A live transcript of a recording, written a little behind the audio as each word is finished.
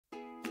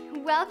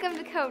Welcome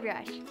to Code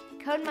Rush,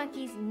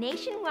 CodeMonkey's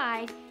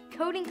nationwide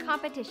coding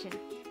competition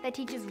that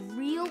teaches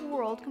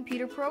real-world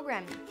computer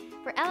programming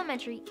for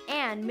elementary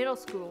and middle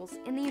schools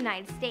in the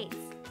United States.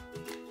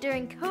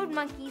 During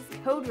CodeMonkey's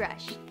Code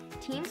Rush,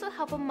 teams will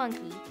help a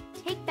monkey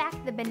take back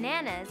the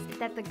bananas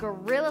that the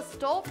gorilla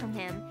stole from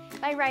him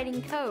by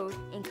writing code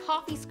in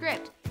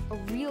CoffeeScript, a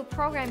real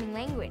programming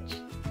language.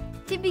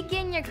 To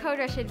begin your Code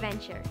Rush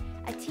adventure,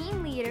 a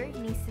team leader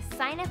needs to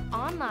sign up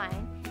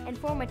online and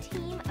form a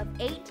team of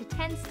 8 to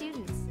 10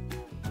 students.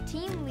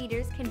 Team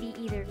leaders can be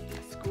either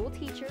a school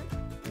teacher,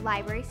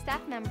 library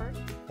staff member,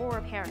 or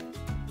a parent.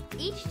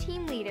 Each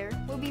team leader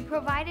will be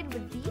provided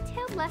with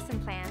detailed lesson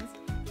plans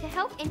to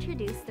help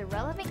introduce the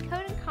relevant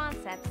coding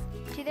concepts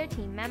to their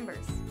team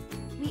members.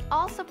 We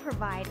also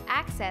provide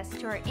access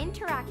to our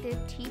interactive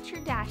teacher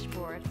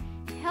dashboard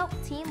to help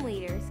team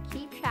leaders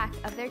keep track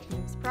of their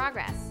team's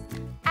progress.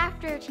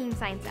 After a team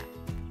signs up,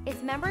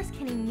 its members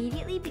can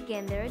immediately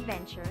begin their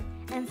adventure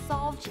and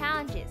solve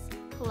challenges,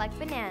 collect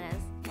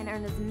bananas, and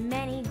earn as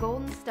many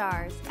golden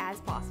stars as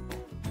possible.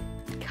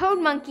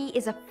 CodeMonkey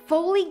is a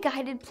fully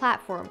guided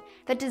platform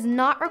that does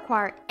not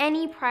require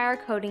any prior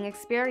coding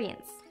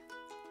experience.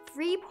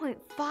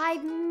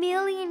 3.5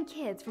 million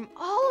kids from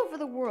all over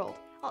the world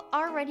are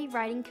already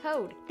writing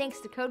code thanks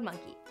to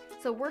CodeMonkey,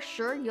 so we're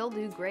sure you'll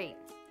do great.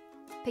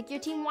 Pick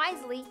your team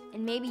wisely,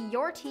 and maybe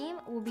your team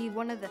will be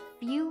one of the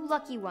few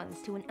lucky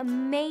ones to win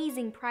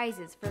amazing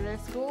prizes for their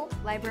school,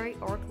 library,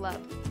 or club.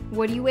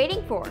 What are you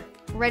waiting for?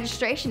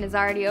 Registration is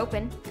already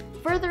open.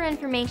 Further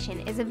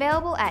information is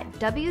available at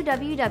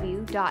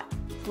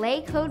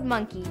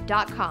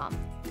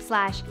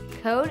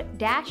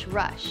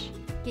www.playcodemonkey.com/code-rush.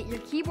 Get your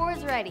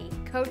keyboards ready.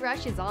 Code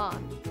Rush is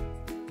on.